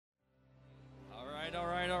All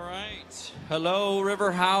right. Hello,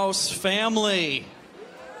 River House family.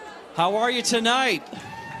 How are you tonight?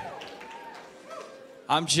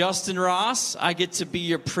 I'm Justin Ross. I get to be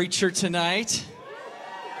your preacher tonight.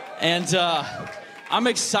 And I'm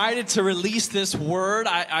excited to release this word.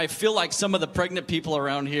 I feel like some of the pregnant people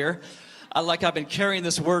around here, I've been carrying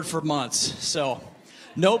this word for months. So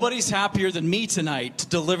nobody's happier than me tonight to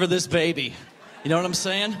deliver this baby. You know what I'm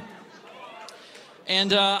saying?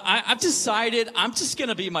 And I've decided I'm just going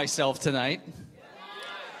to be myself tonight.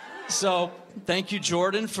 So thank you,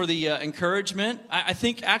 Jordan, for the encouragement. I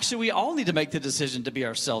think actually we all need to make the decision to be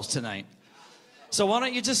ourselves tonight. So why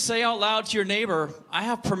don't you just say out loud to your neighbor, I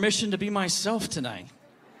have permission to be myself tonight.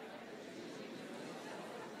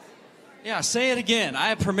 Yeah, say it again. I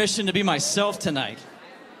have permission to be myself tonight.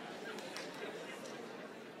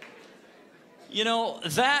 You know,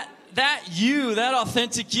 that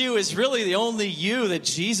authentic you is really the only you that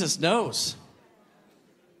Jesus knows.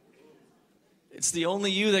 It's the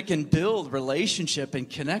only you that can build relationship and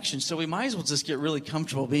connection. So we might as well just get really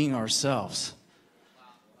comfortable being ourselves.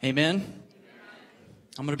 Amen?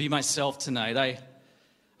 I'm going to be myself tonight.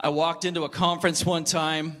 I walked into a conference one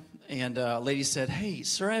time, and a lady said, hey,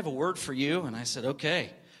 sir, I have a word for you. And I said,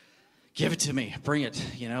 okay, give it to me. Bring it.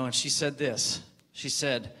 And she said this. She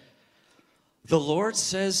said, the Lord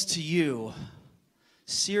says to you,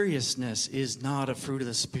 seriousness is not a fruit of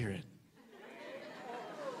the Spirit.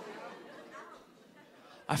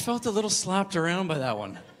 I felt a little slapped around by that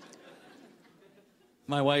one.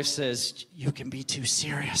 My wife says, you can be too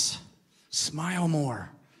serious. Smile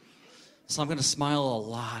more. So I'm going to smile a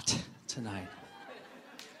lot tonight.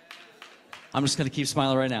 I'm just going to keep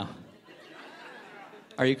smiling right now.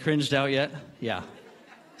 Are you cringed out yet? Yeah.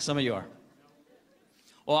 Some of you are.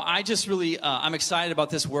 Well, I just really, I'm excited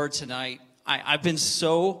about this word tonight. I've been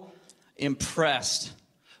so impressed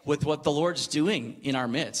with what the Lord's doing in our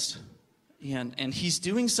midst. And he's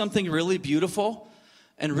doing something really beautiful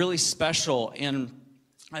and really special. And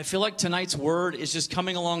I feel like tonight's word is just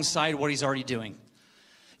coming alongside what he's already doing.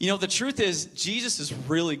 The truth is, Jesus is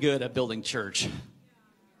really good at building church.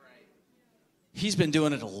 He's been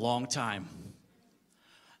doing it a long time.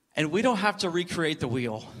 And we don't have to recreate the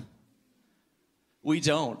wheel. We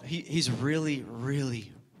don't. He's really,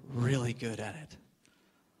 really, really good at it.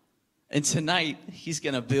 And tonight, he's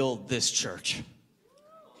going to build this church.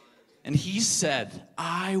 And he said,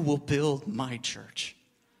 I will build my church.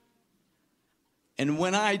 And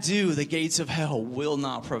when I do, the gates of hell will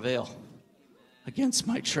not prevail against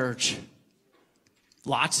my church.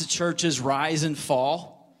 Lots of churches rise and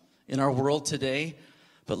fall in our world today.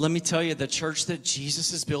 But let me tell you, the church that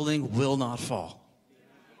Jesus is building will not fall.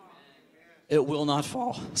 It will not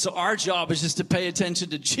fall. So our job is just to pay attention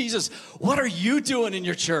to Jesus. What are you doing in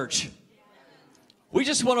your church? We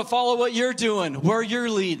just want to follow what you're doing, where you're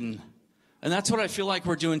leading. And that's what I feel like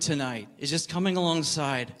we're doing tonight, is just coming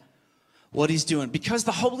alongside what he's doing. Because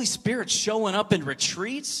the Holy Spirit's showing up in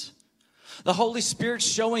retreats. The Holy Spirit's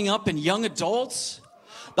showing up in young adults.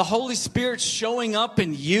 The Holy Spirit's showing up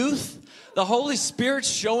in youth. The Holy Spirit's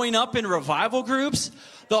showing up in revival groups.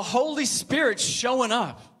 The Holy Spirit's showing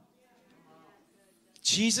up.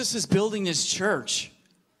 Jesus is building his church.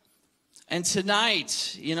 And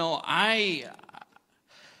tonight, I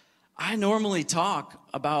normally talk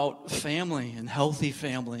about family and healthy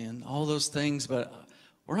family and all those things, but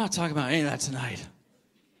we're not talking about any of that tonight.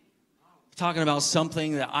 We're talking about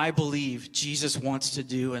something that I believe Jesus wants to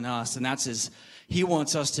do in us, and that's he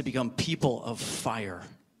wants us to become people of fire.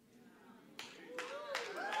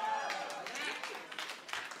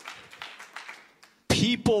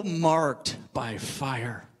 People marked by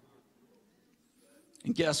fire.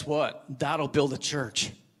 And guess what? That'll build a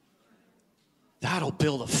church. That'll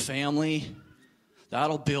build a family.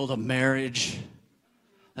 That'll build a marriage.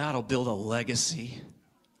 That'll build a legacy.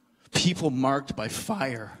 People marked by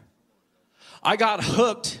fire. I got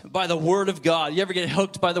hooked by the Word of God. You ever get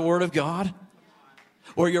hooked by the Word of God?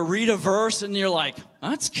 Where you read a verse and you're like,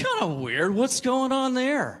 that's kind of weird. What's going on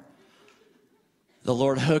there? The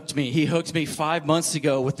Lord hooked me. He hooked me 5 months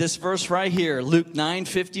ago with this verse right here, Luke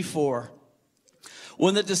 9:54.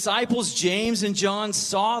 When the disciples James and John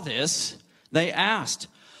saw this, they asked,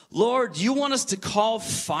 Lord, do you want us to call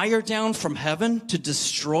fire down from heaven to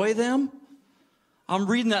destroy them? I'm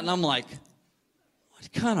reading that and I'm like,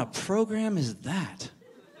 what kind of program is that?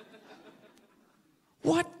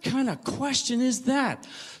 What kind of question is that?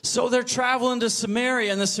 So they're traveling to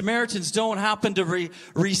Samaria, and the Samaritans don't happen to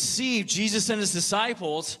receive Jesus and his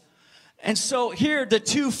disciples. And so here, the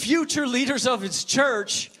two future leaders of his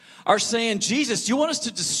church are saying, Jesus, do you want us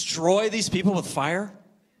to destroy these people with fire?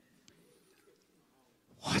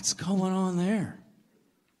 What's going on there?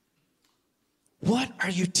 what are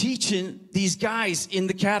you teaching these guys in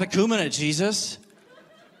the catechumenate, Jesus?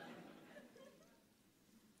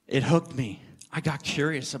 It hooked me. I got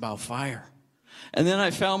curious about fire. And then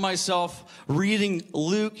I found myself reading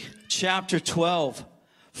Luke chapter 12,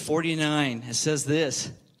 49. It says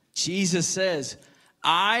this. Jesus says,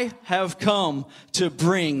 I have come to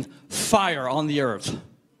bring fire on the earth.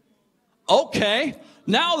 Okay,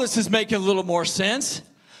 now this is making a little more sense.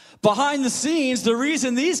 Behind the scenes, the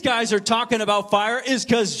reason these guys are talking about fire is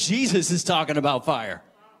because Jesus is talking about fire.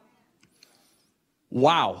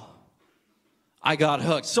 Wow. I got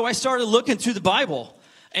hooked. So I started looking through the Bible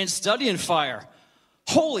and studying fire.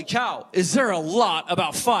 Holy cow, is there a lot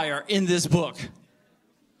about fire in this book?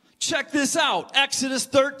 Check this out. Exodus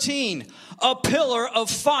 13. A pillar of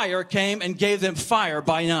fire came and gave them fire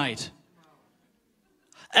by night.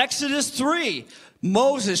 Exodus 3.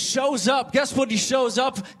 Moses shows up. Guess what he shows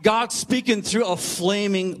up? God speaking through a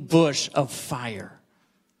flaming bush of fire.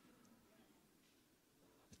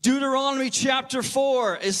 Deuteronomy chapter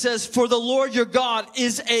 4. It says, for the Lord your God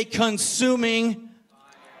is a consuming,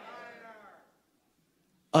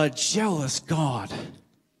 a jealous God.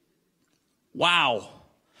 Wow.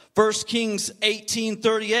 1 Kings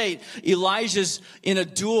 18:38, Elijah's in a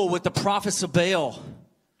duel with the prophets of Baal.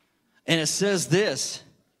 And it says this.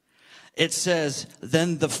 It says,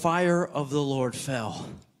 then the fire of the Lord fell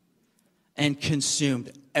and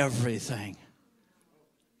consumed everything.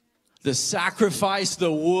 The sacrifice,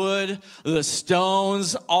 the wood, the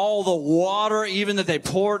stones, all the water, even that they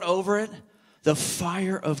poured over it, the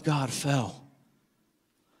fire of God fell.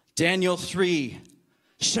 Daniel 3,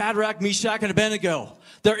 Shadrach, Meshach, and Abednego.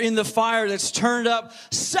 They're in the fire that's turned up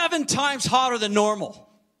 7 times hotter than normal.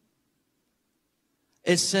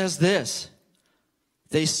 It says this.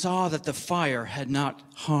 They saw that the fire had not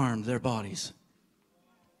harmed their bodies.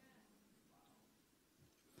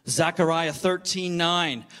 Zechariah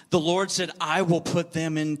 13:9. The Lord said, I will put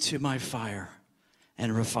them into my fire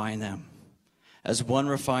and refine them as one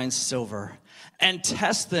refines silver and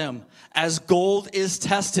test them as gold is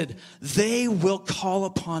tested. They will call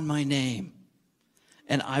upon my name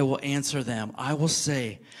and I will answer them. I will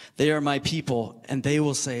say, they are my people, and they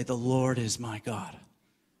will say, the Lord is my God.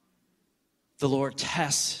 The Lord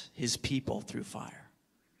tests his people through fire.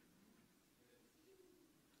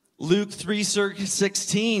 Luke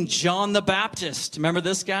 3:16, John the Baptist. Remember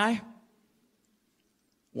this guy?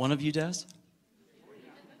 One of you does?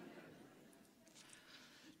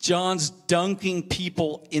 John's dunking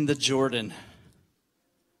people in the Jordan.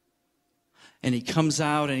 And he comes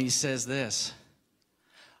out and he says this.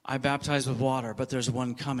 I baptize with water, but there's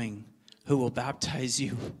one coming who will baptize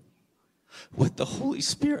you with the Holy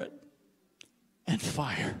Spirit and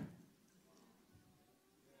fire.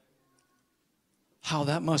 How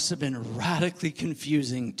that must have been radically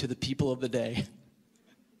confusing to the people of the day.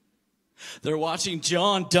 They're watching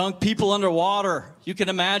John dunk people underwater. You can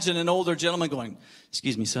imagine an older gentleman going,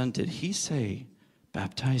 excuse me, son, did he say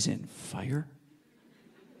baptize in fire?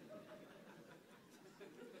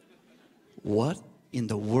 What in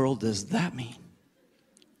the world does that mean?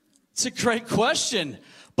 It's a great question,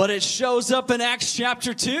 but it shows up in Acts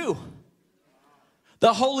chapter 2.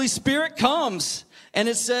 The Holy Spirit comes, and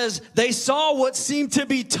it says they saw what seemed to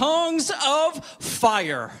be tongues of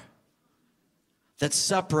fire that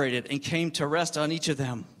separated and came to rest on each of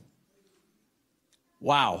them.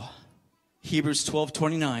 Wow. Hebrews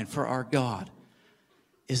 12:29, for our God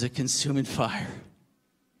is a consuming fire.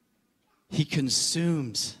 He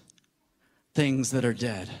consumes things that are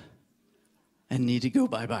dead and need to go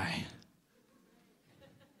bye-bye.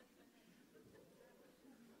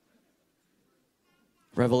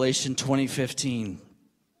 Revelation 20:15.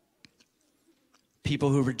 People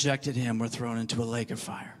who rejected him were thrown into a lake of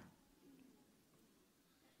fire.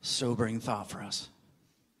 Sobering thought for us.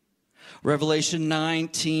 Revelation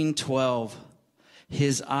 19:12.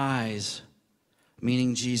 His eyes,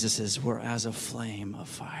 meaning Jesus's, were as a flame of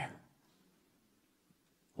fire.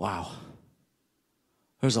 Wow.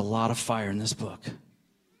 There's a lot of fire in this book.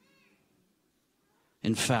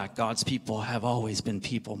 In fact, God's people have always been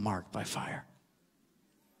people marked by fire.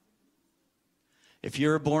 If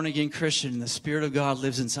you're a born-again Christian and the Spirit of God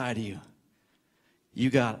lives inside of you,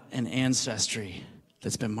 you got an ancestry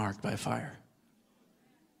that's been marked by fire.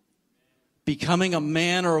 Becoming a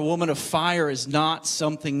man or a woman of fire is not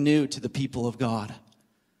something new to the people of God.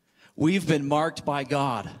 We've been marked by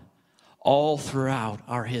God all throughout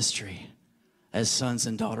our history as sons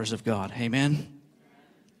and daughters of God. Amen?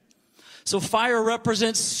 So fire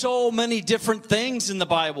represents so many different things in the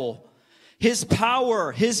Bible. His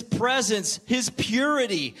power, his presence, his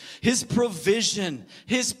purity, his provision,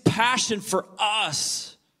 his passion for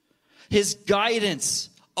us. his guidance,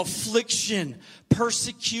 affliction,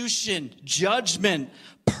 persecution, judgment,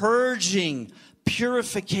 purging,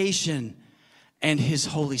 purification, and his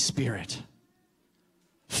Holy Spirit.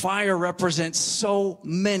 Fire represents so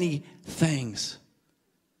many things,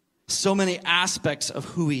 so many aspects of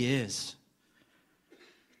who he is.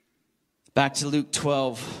 Back to Luke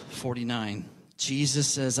 12:49. Jesus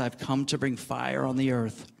says, I've come to bring fire on the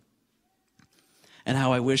earth, and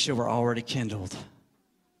how I wish it were already kindled.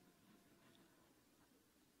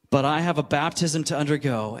 But I have a baptism to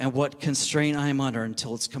undergo, and what constraint I am under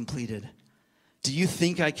until it's completed. Do you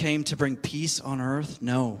think I came to bring peace on earth?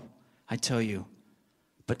 No, I tell you,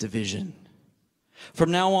 but division.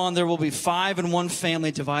 From now on, there will be 5 in one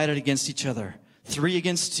family divided against each other, 3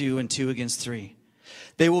 against 2, and 2 against 3.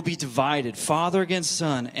 They will be divided, father against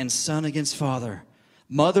son, and son against father,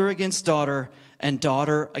 mother against daughter, and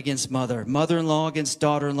daughter against mother, mother-in-law against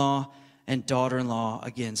daughter-in-law, and daughter-in-law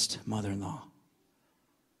against mother-in-law.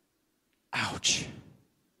 Ouch.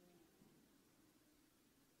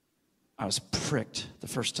 I was pricked the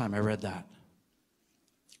first time I read that.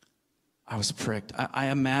 I was pricked. I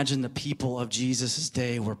imagine the people of Jesus'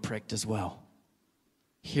 day were pricked as well,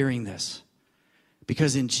 hearing this.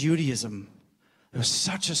 Because in Judaism, there was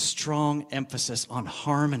such a strong emphasis on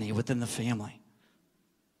harmony within the family.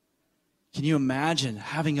 Can you imagine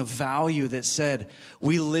having a value that said,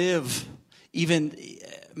 we live, even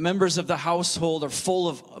members of the household are full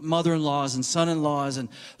of mother-in-laws and son-in-laws and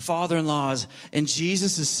father-in-laws, and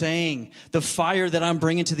Jesus is saying, the fire that I'm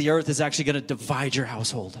bringing to the earth is actually going to divide your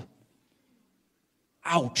household.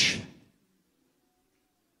 Ouch.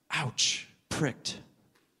 Ouch. Pricked.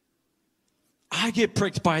 I get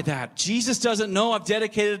pricked by that. Jesus doesn't know I've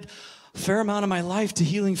dedicated a fair amount of my life to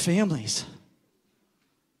healing families,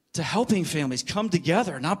 to helping families come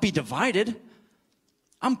together, not be divided.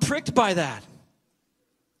 I'm pricked by that.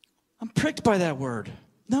 I'm pricked by that word.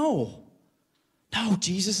 No,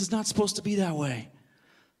 Jesus is not supposed to be that way.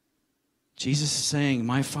 Jesus is saying,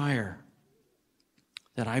 my fire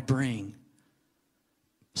that I bring,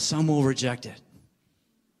 some will reject it.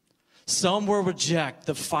 Some will reject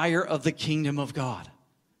the fire of the kingdom of God.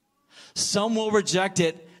 Some will reject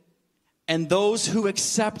it, and those who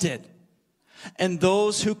accept it, and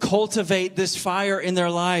those who cultivate this fire in their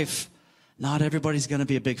life, not everybody's going to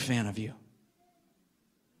be a big fan of you.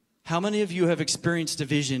 How many of you have experienced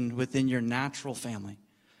division within your natural family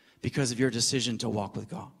because of your decision to walk with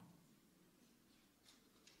God?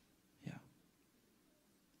 Yeah.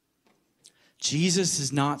 Jesus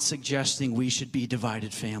is not suggesting we should be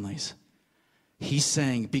divided families. He's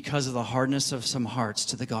saying because of the hardness of some hearts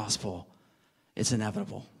to the gospel, it's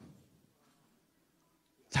inevitable.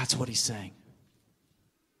 That's what he's saying.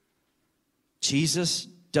 Jesus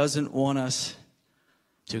doesn't want us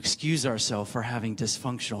to excuse ourselves for having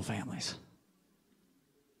dysfunctional families.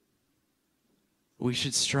 We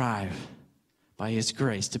should strive by his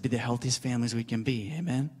grace to be the healthiest families we can be.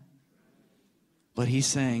 Amen? But he's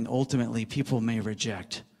saying ultimately people may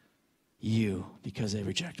reject you because they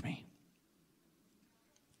reject me.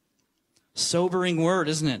 Sobering word,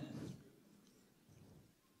 isn't it?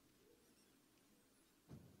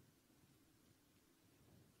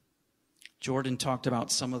 Jordan talked about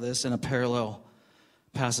some of this in a parallel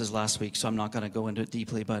passage last week, so I'm not going to go into it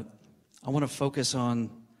deeply, but I want to focus on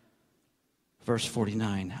verse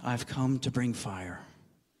 49. I've come to bring fire,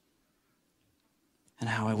 and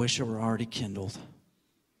how I wish it were already kindled.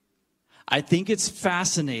 I think it's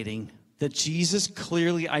fascinating that Jesus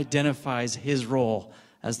clearly identifies his role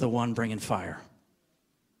as the one bringing fire.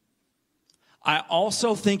 I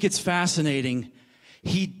also think it's fascinating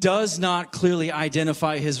he does not clearly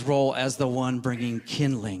identify his role as the one bringing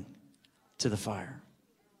kindling to the fire.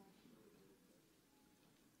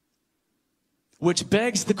 Which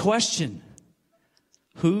begs the question,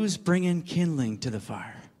 who's bringing kindling to the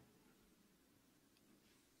fire?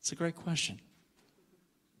 It's a great question.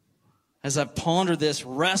 As I've pondered this,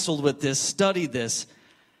 wrestled with this, studied this,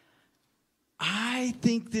 I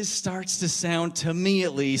think this starts to sound, to me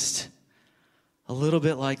at least, a little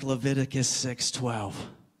bit like Leviticus 6:12.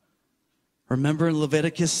 Remember in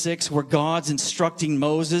Leviticus 6 where God's instructing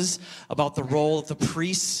Moses about the role of the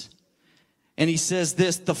priests? And he says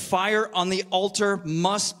this, the fire on the altar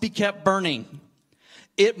must be kept burning.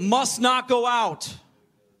 It must not go out.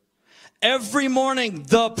 Every morning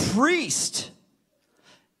the priest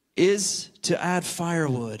is to add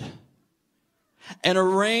firewood and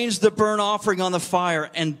arrange the burnt offering on the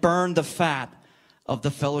fire and burn the fat of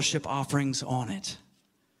the fellowship offerings on it.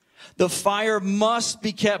 The fire must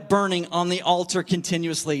be kept burning on the altar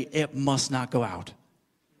continuously. It must not go out.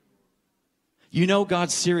 You know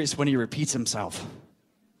God's serious when he repeats himself.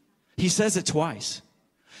 He says it twice.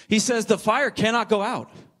 He says the fire cannot go out.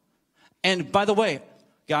 And by the way,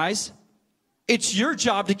 guys, it's your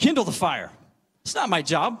job to kindle the fire. It's not my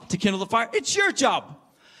job to kindle the fire. It's your job.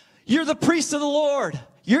 You're the priest of the Lord.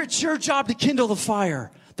 It's your job to kindle the fire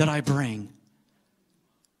that I bring.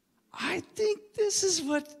 I think this is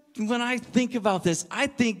when I think about this, I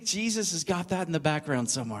think Jesus has got that in the background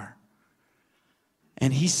somewhere.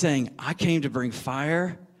 And he's saying, I came to bring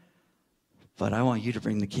fire, but I want you to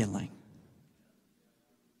bring the kindling.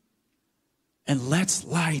 And let's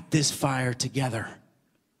light this fire together.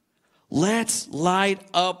 Let's light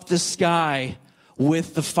up the sky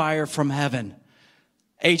with the fire from heaven.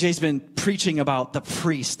 AJ's been preaching about the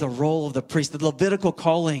priest, the role of the priest, the Levitical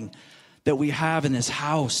calling that we have in this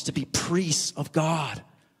house to be priests of God.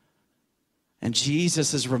 And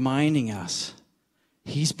Jesus is reminding us,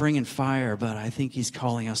 he's bringing fire, but I think he's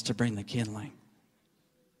calling us to bring the kindling.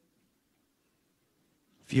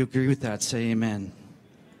 If you agree with that, say amen.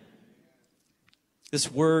 This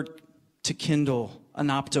word to kindle,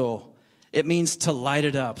 anopto, it means to light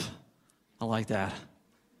it up. I like that.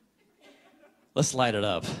 Let's light it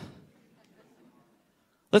up.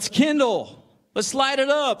 Let's kindle. Let's light it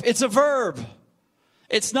up. It's a verb.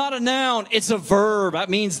 It's not a noun. It's a verb. That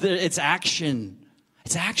means that it's action.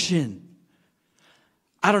 It's action.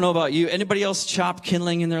 I don't know about you. Anybody else chop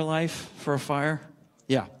kindling in their life for a fire?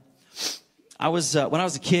 Yeah. When I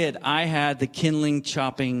was a kid, I had the kindling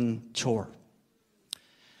chopping chore.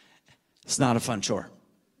 It's not a fun chore.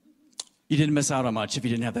 You didn't miss out on much if you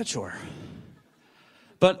didn't have that chore.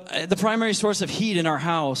 But the primary source of heat in our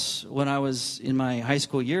house when I was in my high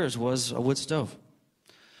school years was a wood stove.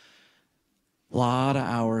 A lot of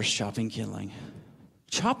hours chopping kindling.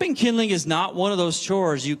 Chopping kindling is not one of those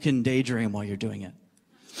chores you can daydream while you're doing it.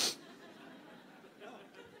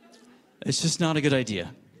 It's just not a good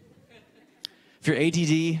idea. If you're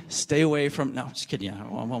ADD, stay away from... No, just kidding. I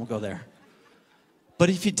won't go there. But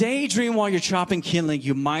if you daydream while you're chopping kindling,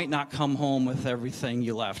 you might not come home with everything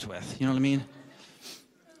you left with. You know what I mean?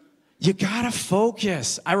 You gotta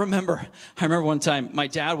focus. I remember one time my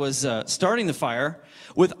dad was starting the fire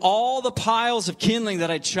with all the piles of kindling that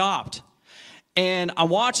I chopped. And I'm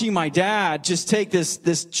watching my dad just take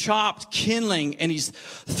this chopped kindling and he's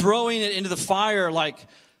throwing it into the fire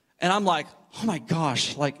and I'm like, oh my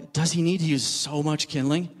gosh, does he need to use so much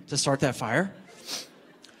kindling to start that fire?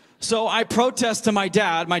 So I protest to my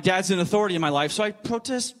dad. My dad's an authority in my life, so I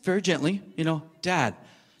protest very gently. Dad,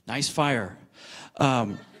 nice fire.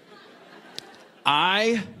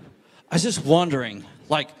 I was just wondering,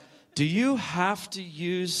 do you have to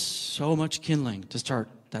use so much kindling to start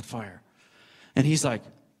that fire? And he's like,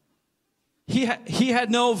 he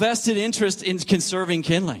had no vested interest in conserving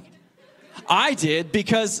kindling. I did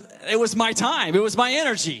because it was my time. It was my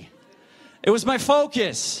energy. It was my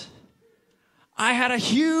focus. I had a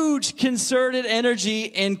huge concerted energy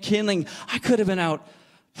in kindling. I could have been out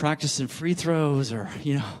practicing free throws or,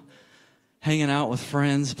 hanging out with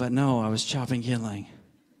friends, but no, I was chopping kindling.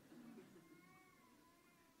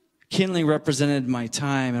 Kindling represented my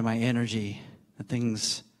time and my energy, the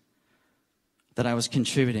things that I was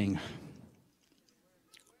contributing.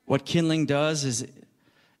 What kindling does is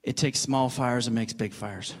it takes small fires and makes big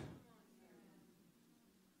fires.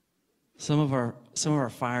 Some of our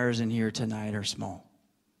fires in here tonight are small.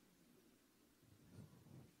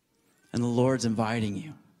 And the Lord's inviting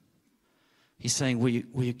you. He's saying, will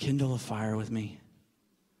you kindle a fire with me?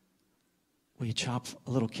 Will you chop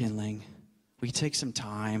a little kindling? Will you take some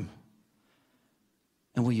time?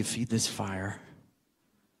 And will you feed this fire?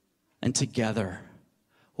 And together,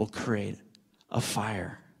 we'll create a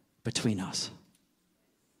fire between us.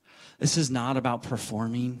 This is not about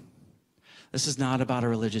performing. This is not about a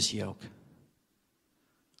religious yoke.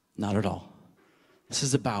 Not at all. This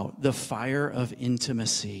is about the fire of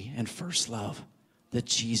intimacy and first love that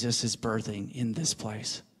Jesus is birthing in this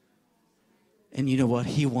place. And you know what?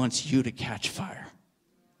 He wants you to catch fire.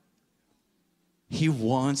 He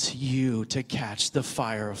wants you to catch the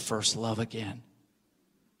fire of first love again.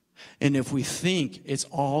 And if we think it's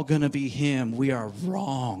all going to be him, we are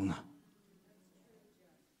wrong.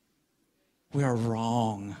 We are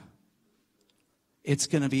wrong. It's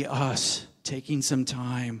going to be us taking some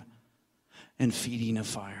time and feeding a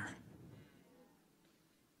fire.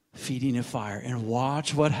 Feeding a fire. And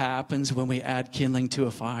watch what happens when we add kindling to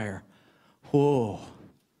a fire. Whoa.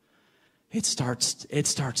 It starts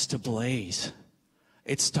to blaze.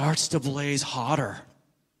 It starts to blaze hotter.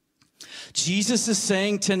 Jesus is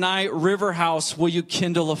saying tonight, River House, will you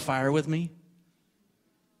kindle a fire with me?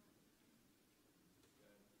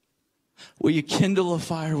 Will you kindle a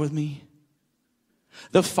fire with me?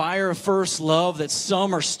 The fire of first love that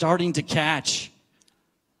some are starting to catch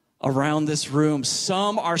around this room.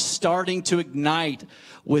 Some are starting to ignite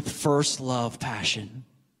with first love passion.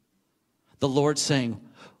 The Lord's saying,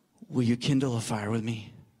 will you kindle a fire with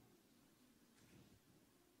me?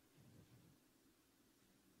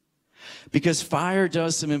 Because fire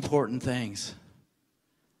does some important things.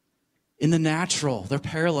 In the natural, they're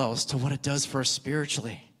parallels to what it does for us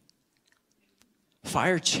spiritually.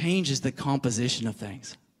 Fire changes the composition of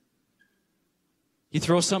things. You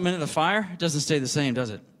throw something into the fire, it doesn't stay the same,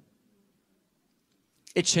 does it?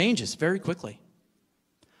 It changes very quickly.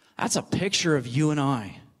 That's a picture of you and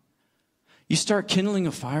I. You start kindling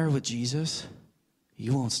a fire with Jesus,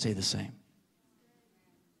 you won't stay the same.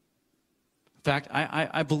 In fact,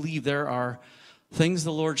 I believe there are things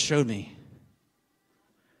the Lord showed me.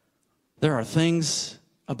 There are things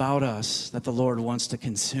about us that the Lord wants to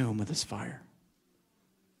consume with his fire.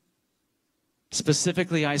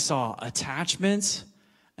 Specifically, I saw attachments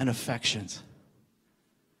and affections.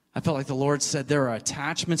 I felt like the Lord said there are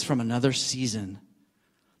attachments from another season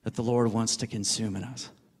that the Lord wants to consume in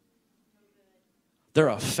us. There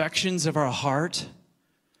are affections of our heart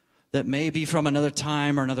that may be from another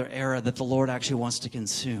time or another era that the Lord actually wants to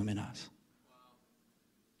consume in us.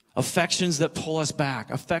 Affections that pull us back.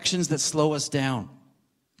 Affections that slow us down.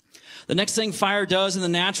 The next thing fire does in the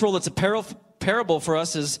natural that's a parallel for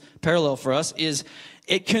us is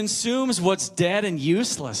it consumes what's dead and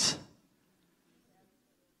useless.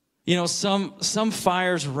 You know, some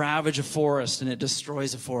fires ravage a forest and it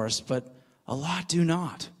destroys a forest, but a lot do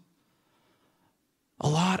not. A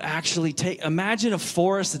lot actually imagine a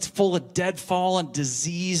forest that's full of deadfall and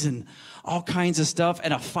disease and all kinds of stuff,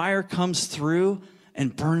 and a fire comes through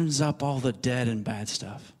and burns up all the dead and bad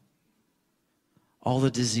stuff. All the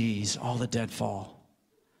disease, all the deadfall.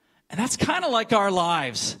 And that's kind of like our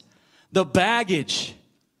lives. The baggage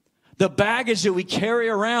that we carry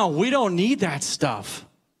around, we don't need that stuff.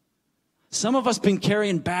 Some of us been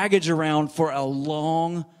carrying baggage around for a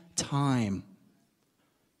long time.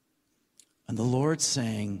 And the Lord's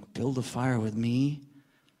saying, build a fire with me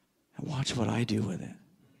and watch what I do with it.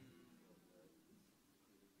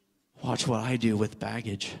 Watch what I do with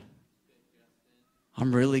baggage.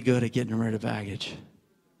 I'm really good at getting rid of baggage.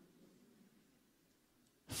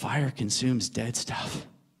 Fire consumes dead stuff.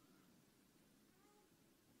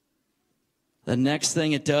 The next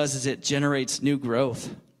thing it does is it generates new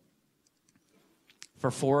growth.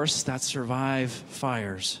 For forests that survive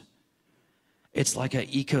fires, it's like an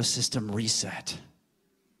ecosystem reset.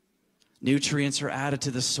 Nutrients are added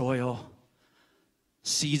to the soil.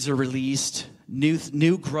 Seeds are released.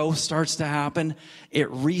 New growth starts to happen. It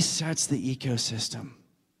resets the ecosystem.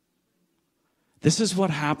 This is what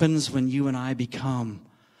happens when you and I become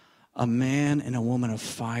a man and a woman of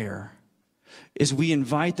fire. Is we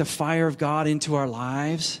invite the fire of God into our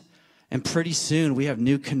lives, and pretty soon we have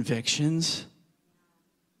new convictions.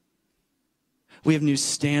 We have new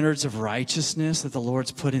standards of righteousness that the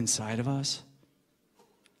Lord's put inside of us.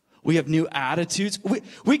 We have new attitudes.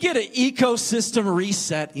 We get an ecosystem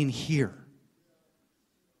reset in here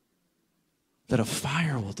that a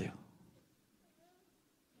fire will do.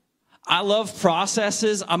 I love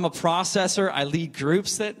processes. I'm a processor. I lead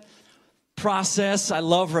groups that process. I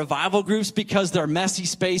love revival groups because they're messy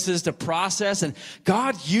spaces to process. And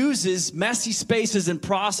God uses messy spaces and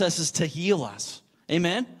processes to heal us.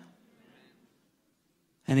 Amen?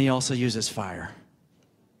 And he also uses fire.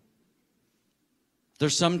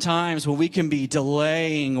 There's some times when we can be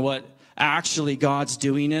delaying what actually God's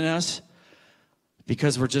doing in us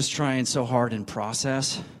because we're just trying so hard in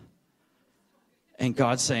process. And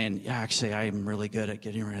God's saying, yeah, actually, I'm really good at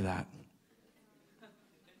getting rid of that.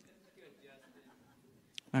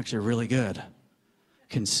 I'm actually really good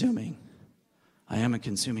consuming. I am a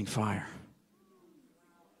consuming fire.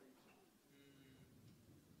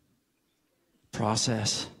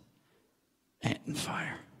 Process and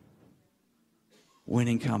fire.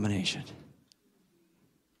 Winning combination.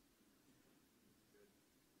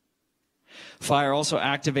 Fire also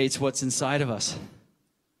activates what's inside of us.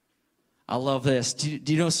 I love this. Do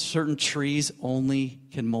you know certain trees only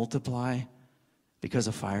can multiply because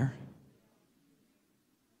of fire?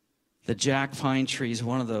 The jack pine tree is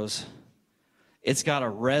one of those. It's got a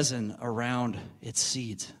resin around its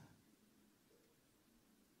seeds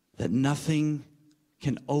that nothing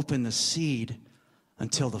can open the seed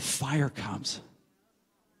until the fire comes.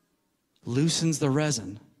 Loosens the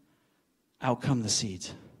resin, out come the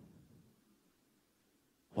seeds.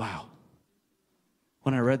 Wow.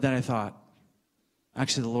 When I read that, I thought,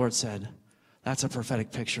 actually the Lord said, that's a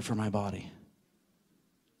prophetic picture for my body.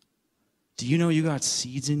 Do you know you got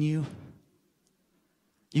seeds in you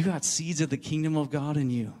You got seeds of the kingdom of God in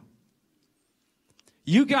you.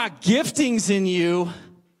 You got giftings in you,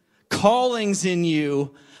 callings in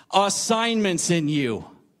you, assignments in you.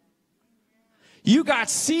 You got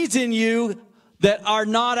seeds in you that are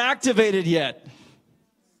not activated yet.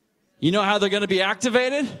 You know how they're going to be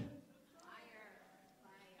activated?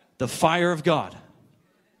 The fire of God.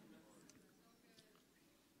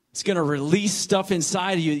 It's going to release stuff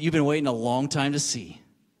inside of you that you've been waiting a long time to see.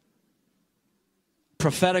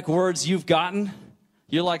 Prophetic words you've gotten.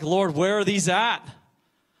 You're like, Lord, where are these at?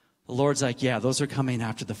 The Lord's like, yeah, those are coming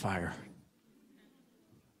after the fire.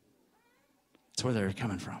 That's where they're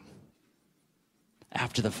coming from.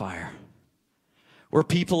 After the fire. We're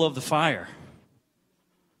people of the fire.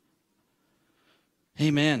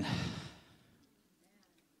 Amen.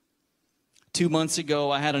 2 months ago,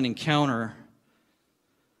 I had an encounter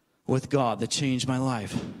with God that changed my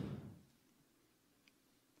life.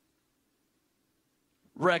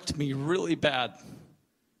 Wrecked me really bad.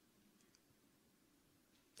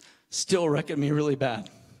 Still wrecking me really bad.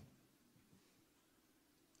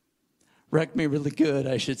 Wrecked me really good,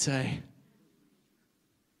 I should say.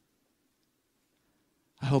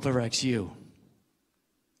 I hope it wrecks you.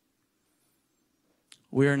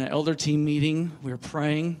 We were in an elder team meeting. We were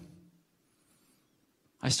praying.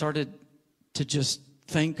 I started to just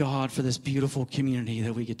thank God for this beautiful community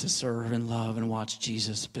that we get to serve and love and watch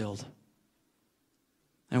Jesus build.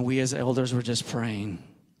 And we as elders were just praying.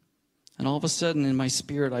 And all of a sudden in my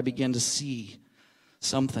spirit, I began to see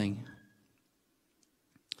something.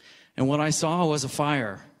 And what I saw was a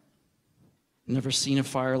fire. Never seen a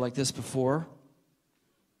fire like this before.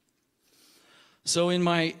 So in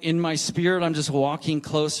my spirit, I'm just walking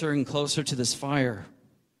closer and closer to this fire.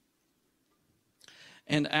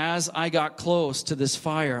 And as I got close to this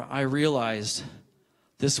fire, I realized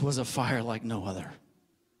this was a fire like no other.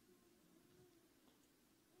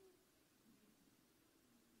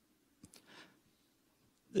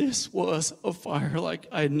 This was a fire like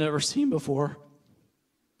I had never seen before.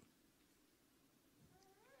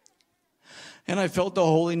 And I felt the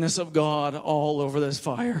holiness of God all over this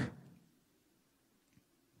fire.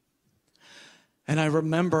 And I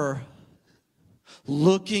remember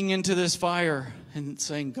looking into this fire and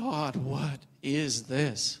saying, God, what is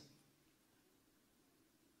this?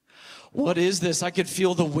 What is this? I could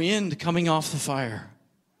feel the wind coming off the fire.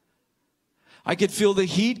 I could feel the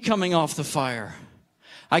heat coming off the fire.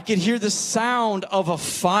 I could hear the sound of a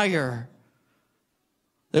fire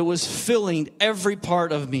that was filling every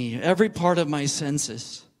part of me, every part of my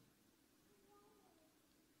senses.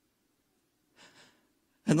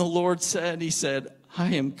 And the Lord said, He said,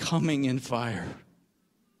 I am coming in fire.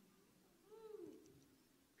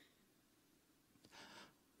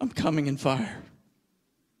 I'm coming in fire.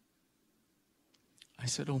 I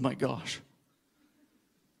said, oh my gosh.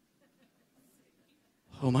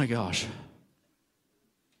 Oh my gosh.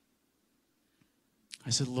 I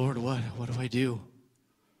said, Lord, what do I do?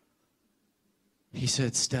 He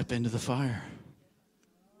said, step into the fire.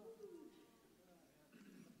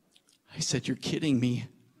 I said, you're kidding me.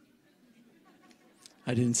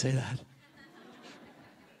 I didn't say that.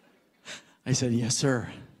 I said, yes, sir.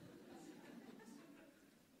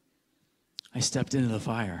 I stepped into the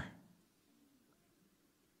fire.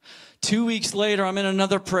 2 weeks later, I'm in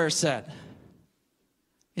another prayer set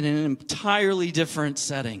in an entirely different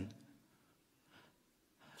setting.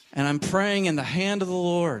 And I'm praying in the hand of the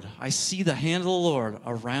Lord. I see the hand of the Lord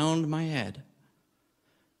around my head.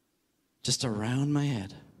 Just around my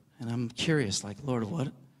head. And I'm curious, like, Lord,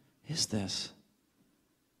 what is this?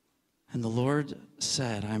 And the Lord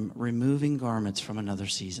said, I'm removing garments from another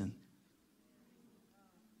season.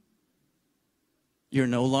 You're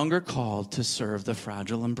no longer called to serve the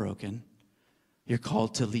fragile and broken. You're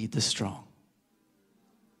called to lead the strong.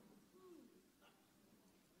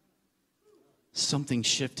 Something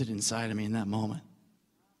shifted inside of me in that moment.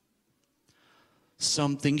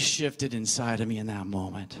 Something shifted inside of me in that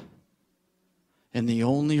moment. And the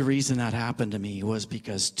only reason that happened to me was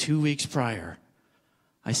because 2 weeks prior,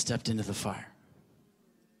 I stepped into the fire.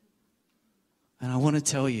 And I want to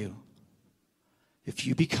tell you, if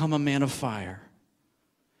you become a man of fire,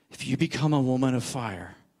 if you become a woman of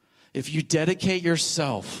fire, if you dedicate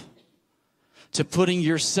yourself to putting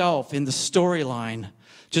yourself in the storyline,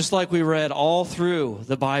 just like we read all through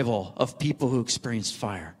the Bible of people who experienced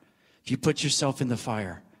fire, if you put yourself in the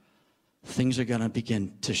fire, things are going to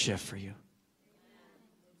begin to shift for you.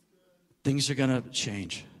 Things are going to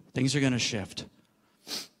change. Things are going to shift.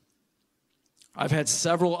 I've had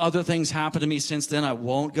several other things happen to me since then I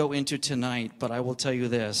won't go into tonight, but I will tell you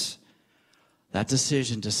this. That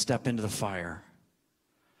decision to step into the fire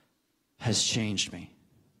has changed me.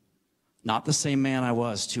 Not the same man I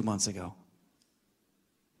was 2 months ago.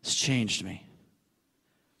 It's changed me.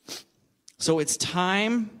 So it's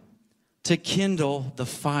time to kindle the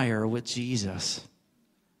fire with Jesus.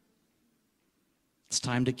 It's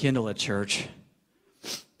time to kindle it, church.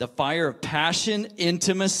 The fire of passion,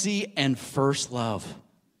 intimacy, and first love.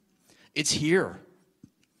 It's here.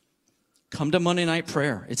 Come to Monday night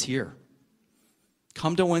prayer. It's here.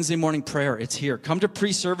 Come to Wednesday morning prayer. It's here. Come to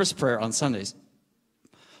pre-service prayer on Sundays.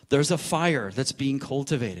 There's a fire that's being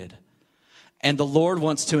cultivated. And the Lord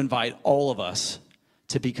wants to invite all of us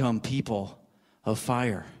to become people of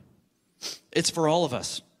fire. It's for all of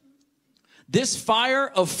us. This fire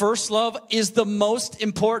of first love is the most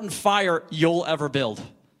important fire you'll ever build.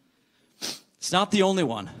 It's not the only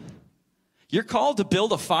one. You're called to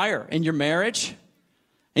build a fire in your marriage,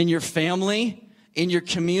 in your family, in your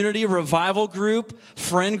community, revival group,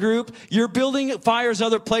 friend group. You're building fires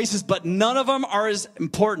other places, but none of them are as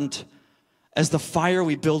important as the fire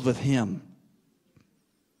we build with Him.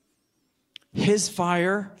 His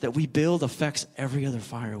fire that we build affects every other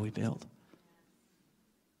fire we build.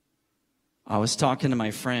 I was talking to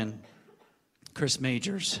my friend, Chris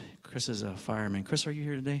Majors. Chris is a fireman. Chris, are you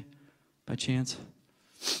here today by chance?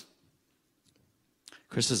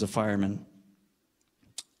 Chris is a fireman.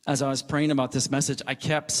 As I was praying about this message, I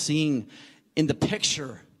kept seeing in the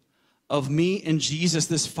picture of me and Jesus,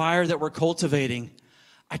 this fire that we're cultivating,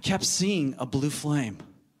 I kept seeing a blue flame.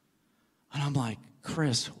 And I'm like,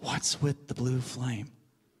 Chris, what's with the blue flame?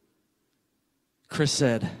 Chris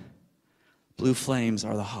said, blue flames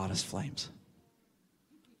are the hottest flames.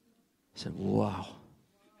 I said, wow,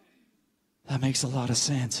 that makes a lot of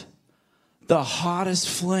sense. The hottest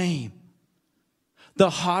flame, the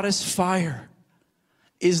hottest fire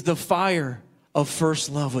is the fire of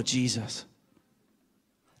first love with Jesus.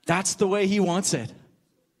 That's the way He wants it.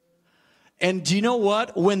 And do you know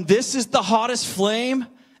what? When this is the hottest flame,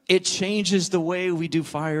 it changes the way we do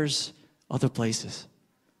fires other places.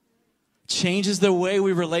 Changes the way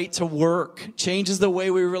we relate to work. Changes the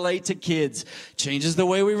way we relate to kids. Changes the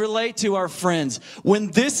way we relate to our friends.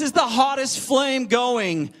 When this is the hottest flame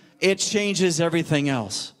going, it changes everything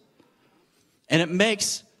else. And it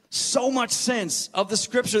makes so much sense of the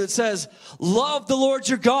scripture that says, love the Lord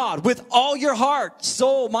your God with all your heart,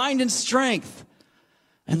 soul, mind, and strength.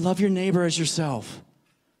 And love your neighbor as yourself.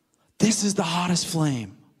 This is the hottest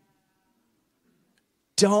flame.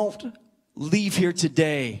 Don't leave here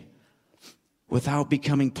today without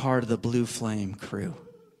becoming part of the Blue Flame crew.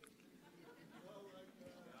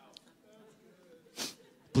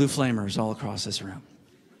 Blue Flamers all across this room.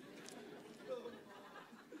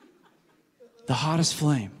 The hottest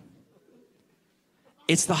flame.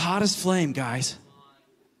 It's the hottest flame, guys.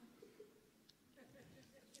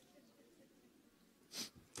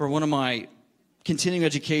 For one of my continuing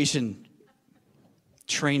education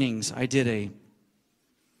trainings, I did a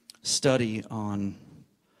study on,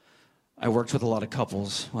 I worked with a lot of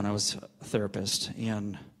couples when I was a therapist,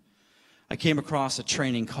 and I came across a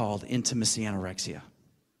training called Intimacy Anorexia.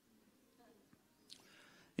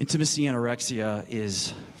 Intimacy anorexia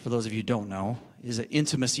is, for those of you who don't know, is an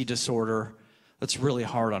intimacy disorder that's really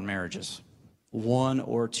hard on marriages. One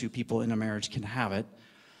or two people in a marriage can have it.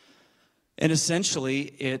 And essentially,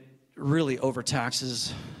 it really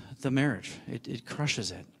overtaxes the marriage. It crushes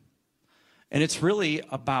it. And it's really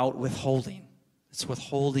about withholding. It's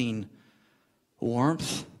withholding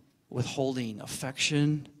warmth, withholding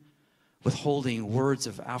affection, withholding words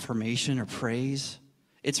of affirmation or praise.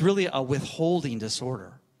 It's really a withholding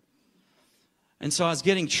disorder. And so I was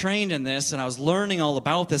getting trained in this, and I was learning all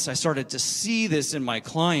about this. I started to see this in my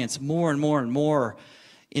clients more and more and more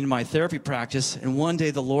in my therapy practice. And one day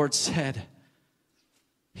the Lord said,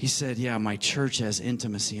 He said, yeah, my church has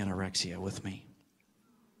intimacy anorexia with me.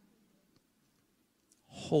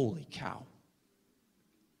 Holy cow.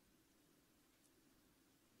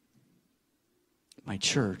 My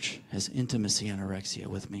church has intimacy anorexia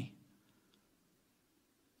with me.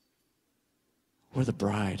 We're the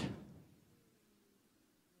bride.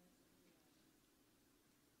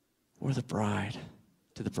 We're the bride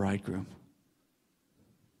to the bridegroom.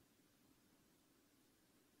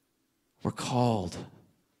 We're called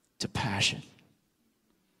to passion.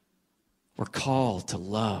 We're called to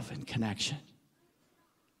love and connection.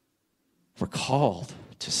 We're called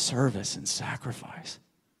to service and sacrifice.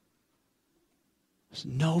 There's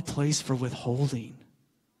no place for withholding.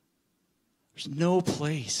 There's no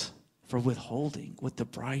place for withholding with the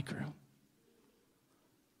bridegroom.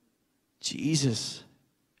 Jesus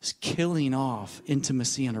is killing off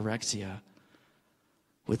intimacy anorexia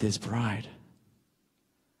with His bride.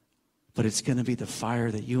 But it's going to be the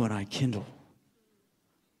fire that you and I kindle.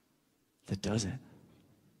 that doesn't.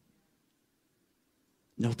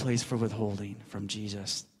 No place for withholding from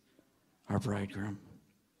Jesus, our bridegroom.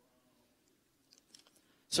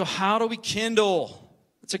 So how do we kindle?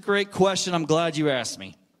 That's a great question. I'm glad you asked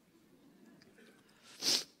me.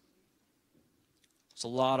 There's a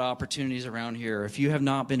lot of opportunities around here. If you have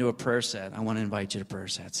not been to a prayer set, I want to invite you to prayer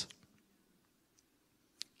sets.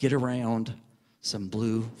 Get around some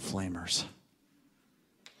blue flamers.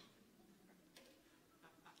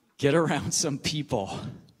 Get around some people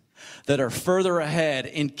that are further ahead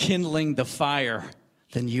in kindling the fire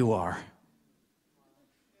than you are.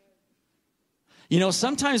 You know,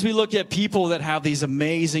 sometimes we look at people that have these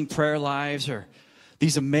amazing prayer lives or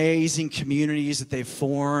these amazing communities that they've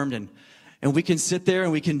formed, and we can sit there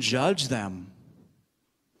and we can judge them.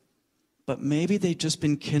 But maybe they've just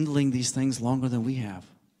been kindling these things longer than we have.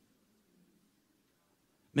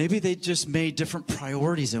 Maybe they just made different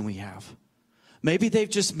priorities than we have. Maybe they've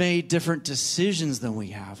just made different decisions than we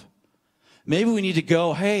have. Maybe we need to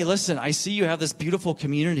go, hey, listen, I see you have this beautiful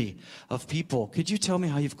community of people. Could you tell me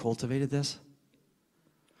how you've cultivated this?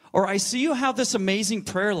 Or I see you have this amazing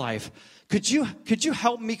prayer life. Could you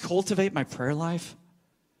help me cultivate my prayer life?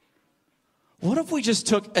 What if we just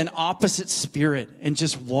took an opposite spirit and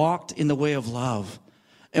just walked in the way of love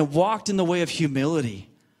and walked in the way of humility?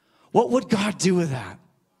 What would God do with that?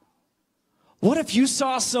 What if you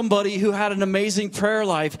saw somebody who had an amazing prayer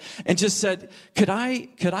life and just said, could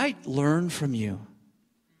I learn from you?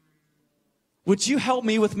 Would you help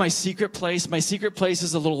me with my secret place? My secret place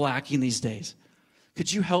is a little lacking these days.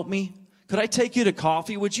 Could you help me? Could I take you to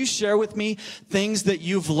coffee? Would you share with me things that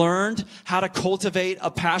you've learned, how to cultivate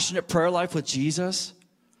a passionate prayer life with Jesus?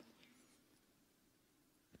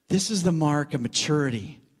 This is the mark of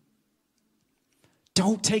maturity.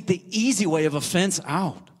 Don't take the easy way of offense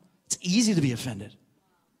out. It's easy to be offended.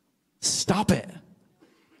 Stop it.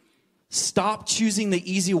 Stop choosing the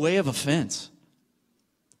easy way of offense.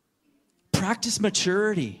 Practice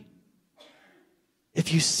maturity.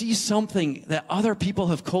 If you see something that other people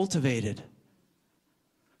have cultivated,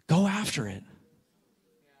 go after it.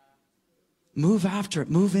 Move after it.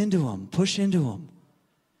 Move into them. Push into them.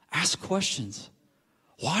 Ask questions.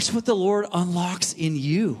 Watch what the Lord unlocks in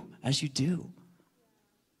you as you do.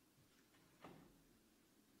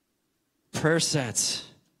 Prayer sets.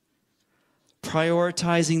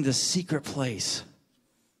 Prioritizing the secret place.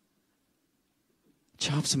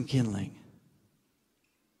 Chop some kindling.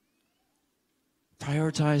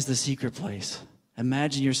 Prioritize the secret place.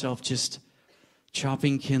 Imagine yourself just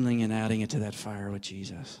chopping kindling and adding it to that fire with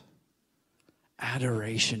Jesus.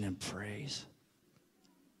 Adoration and praise.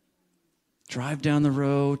 Drive down the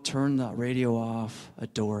road, turn the radio off,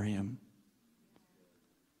 adore him.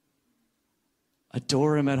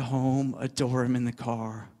 Adore him at home, adore him in the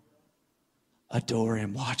car. Adore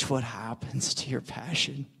him. Watch what happens to your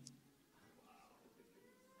passion.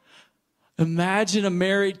 Imagine a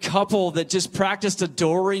married couple that just practiced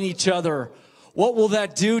adoring each other. What will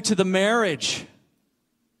that do to the marriage?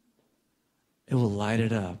 It will light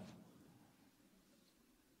it up.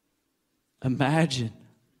 Imagine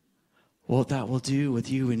what that will do with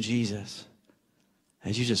you and Jesus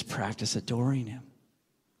as you just practice adoring him.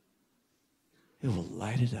 It will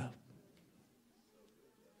light it up.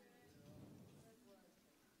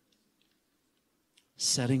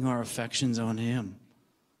 Setting our affections on him.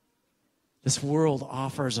 This world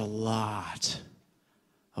offers a lot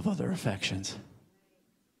of other affections.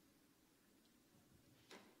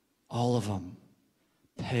 All of them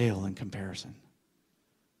pale in comparison.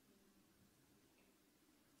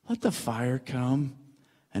 Let the fire come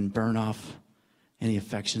and burn off any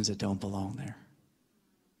affections that don't belong there.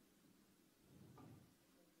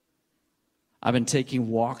 I've been taking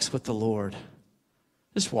walks with the Lord,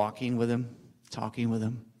 just walking with him, talking with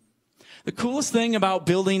him. The coolest thing about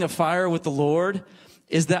building a fire with the Lord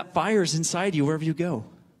is that fire's inside you wherever you go.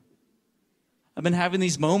 I've been having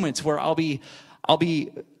these moments where I'll be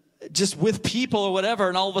just with people or whatever,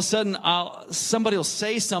 and all of a sudden somebody will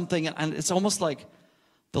say something, and it's almost like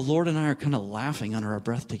the Lord and I are kind of laughing under our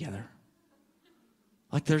breath together.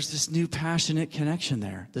 Like there's this new passionate connection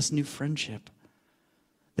there, this new friendship.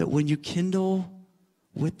 That when you kindle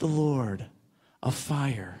with the Lord a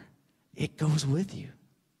fire, it goes with you.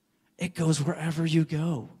 It goes wherever you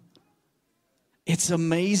go. It's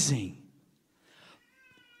amazing.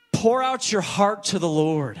 Pour out your heart to the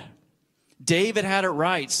Lord. David had it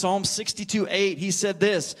right. Psalm 62:8, he said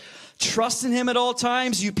this, trust in him at all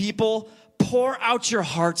times, you people. Pour out your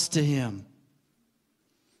hearts to him.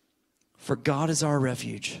 For God is our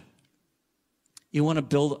refuge. You want to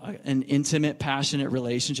build an intimate, passionate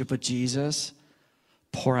relationship with Jesus?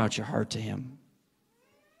 Pour out your heart to him.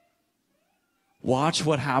 Watch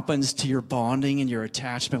what happens to your bonding and your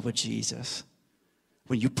attachment with Jesus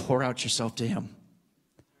when you pour out yourself to him.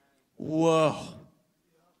 Whoa.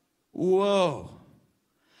 Whoa.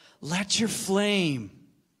 Let your flame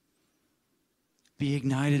be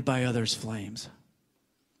ignited by others' flames.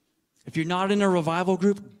 If you're not in a revival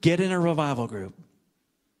group, get in a revival group.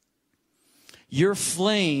 Your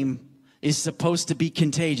flame is supposed to be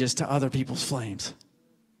contagious to other people's flames.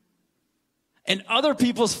 And other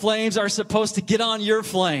people's flames are supposed to get on your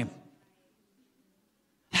flame.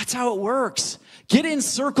 That's how it works. Get in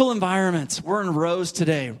circle environments. We're in rows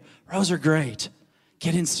today. Rows are great.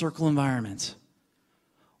 Get in circle environments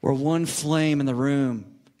where one flame in the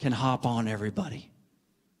room can hop on everybody.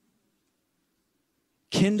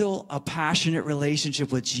 Kindle a passionate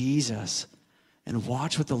relationship with Jesus and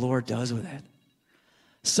watch what the Lord does with it.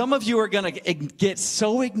 Some of you are going to get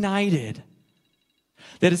so ignited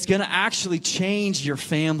that it's going to actually change your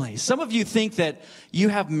family. Some of you think that you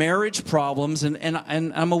have marriage problems, and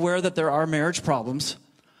I'm aware that there are marriage problems.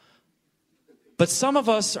 But some of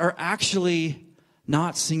us are actually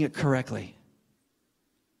not seeing it correctly.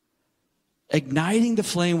 Igniting the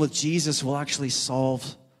flame with Jesus will actually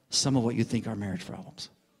solve some of what you think are marriage problems.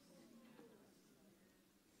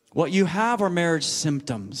 What you have are marriage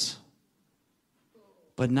symptoms,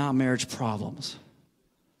 but not marriage problems.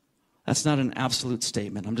 That's not an absolute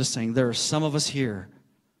statement. I'm just saying there are some of us here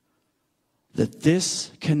that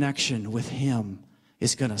this connection with him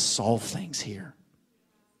is going to solve things here.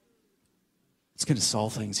 It's going to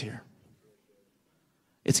solve things here.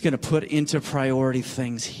 It's going to put into priority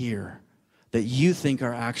things here that you think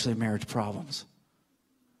are actually marriage problems.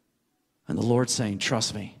 And the Lord's saying,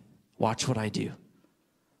 trust me, watch what I do.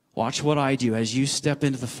 Watch what I do. As you step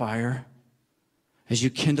into the fire, as you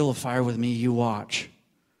kindle a fire with me, you watch.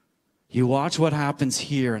 You watch what happens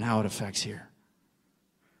here and how it affects here.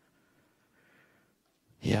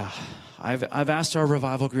 Yeah, I've asked our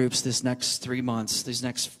revival groups these next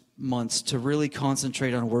months, to really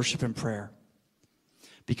concentrate on worship and prayer.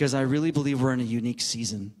 Because I really believe we're in a unique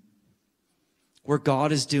season where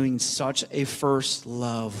God is doing such a first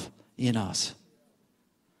love in us.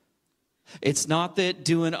 It's not that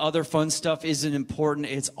doing other fun stuff isn't important.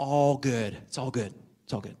 It's all good. It's all good.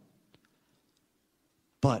 It's all good.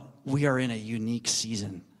 But we are in a unique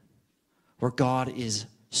season where God is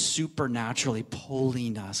supernaturally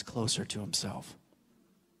pulling us closer to himself.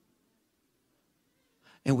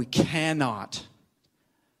 And we cannot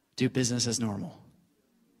do business as normal.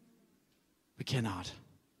 We cannot.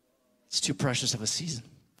 It's too precious of a season.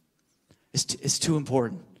 It's too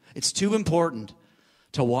important. It's too important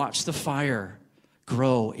to watch the fire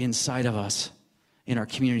grow inside of us in our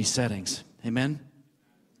community settings. Amen?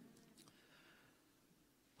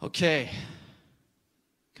 Okay.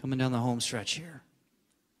 Coming down the home stretch here.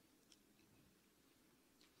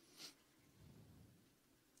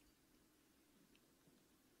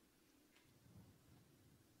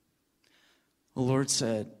 The Lord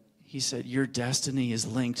said, he said, your destiny is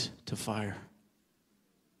linked to fire.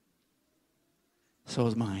 So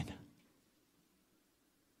is mine.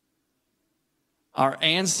 Our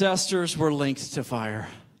ancestors were linked to fire.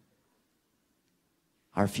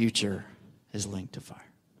 Our future is linked to fire.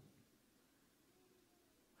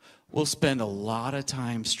 We'll spend a lot of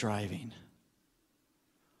time striving,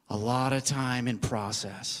 a lot of time in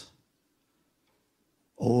process,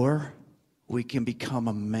 or we can become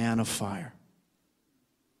a man of fire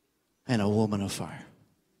and a woman of fire.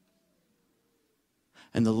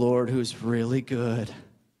 And the Lord, who's really good,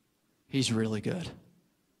 he's really good,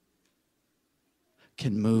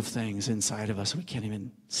 can move things inside of us we can't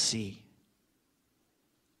even see.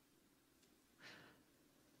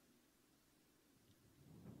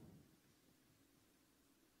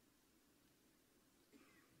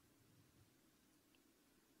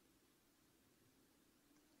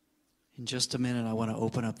 In just a minute, I want to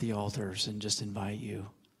open up the altars and just invite you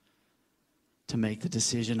to make the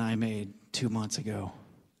decision I made 2 months ago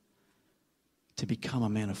to become a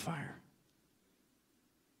man of fire.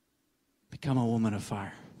 Become a woman of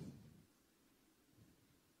fire.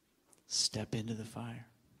 Step into the fire.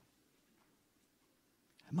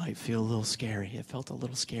 It might feel a little scary. It felt a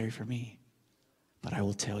little scary for me. But I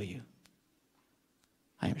will tell you,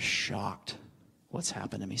 I am shocked what's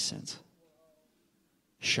happened to me since.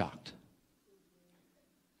 Shocked.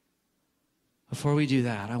 Before we do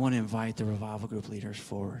that, I want to invite the revival group leaders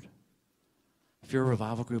forward. If you're a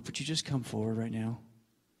revival group, would you just come forward right now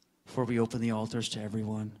before we open the altars to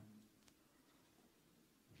everyone?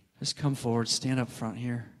 Just come forward, stand up front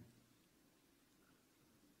here.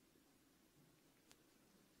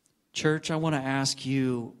 Church, I want to ask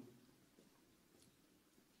you,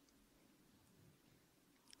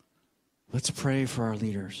 Let's pray for our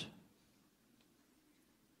leaders.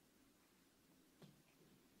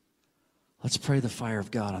 Let's pray the fire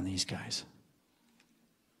of God on these guys.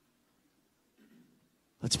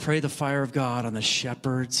 Let's pray the fire of God on the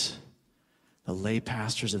shepherds, the lay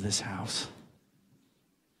pastors of this house.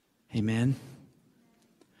 Amen.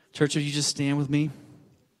 Church, would you just stand with me?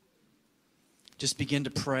 Just begin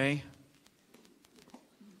to pray.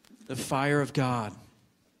 The fire of God.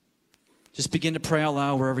 Just begin to pray out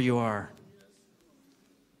loud wherever you are.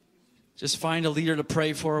 Just find a leader to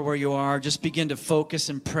pray for where you are. Just begin to focus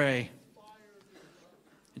and pray.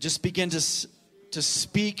 Just begin to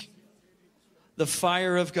speak the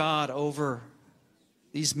fire of God over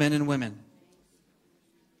these men and women.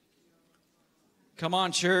 Come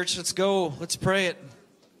on, church, let's go. Let's pray it.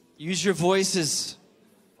 Use your voices.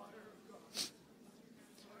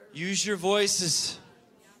 Use your voices.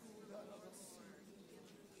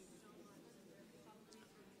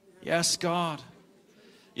 Yes, God.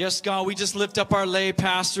 Yes, God, we just lift up our lay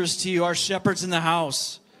pastors to you, our shepherds in the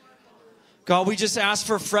house. God, we just ask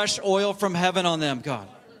for fresh oil from heaven on them, God.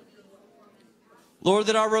 Lord,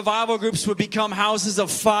 that our revival groups would become houses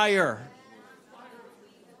of fire.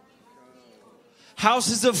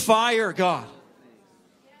 Houses of fire, God.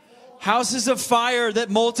 Houses of fire that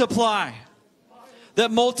multiply. That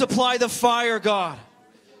multiply the fire, God.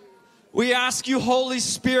 We ask you, Holy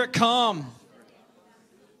Spirit, come.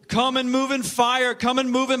 Come and move in fire. Come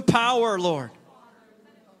and move in power, Lord.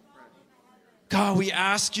 God, we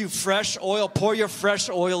ask you fresh oil. Pour your fresh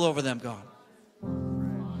oil over them, God.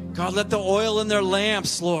 God, let the oil in their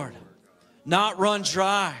lamps, Lord, not run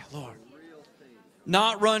dry, Lord.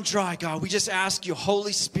 Not run dry, God. We just ask you,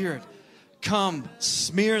 Holy Spirit, come,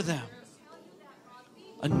 smear them.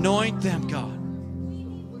 Anoint them, God.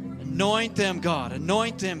 Anoint them, God.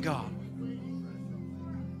 Anoint them, God.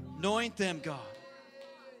 Anoint them, God.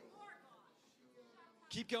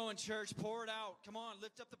 Keep going, church. Pour it out. Come on,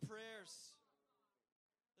 lift up the prayers.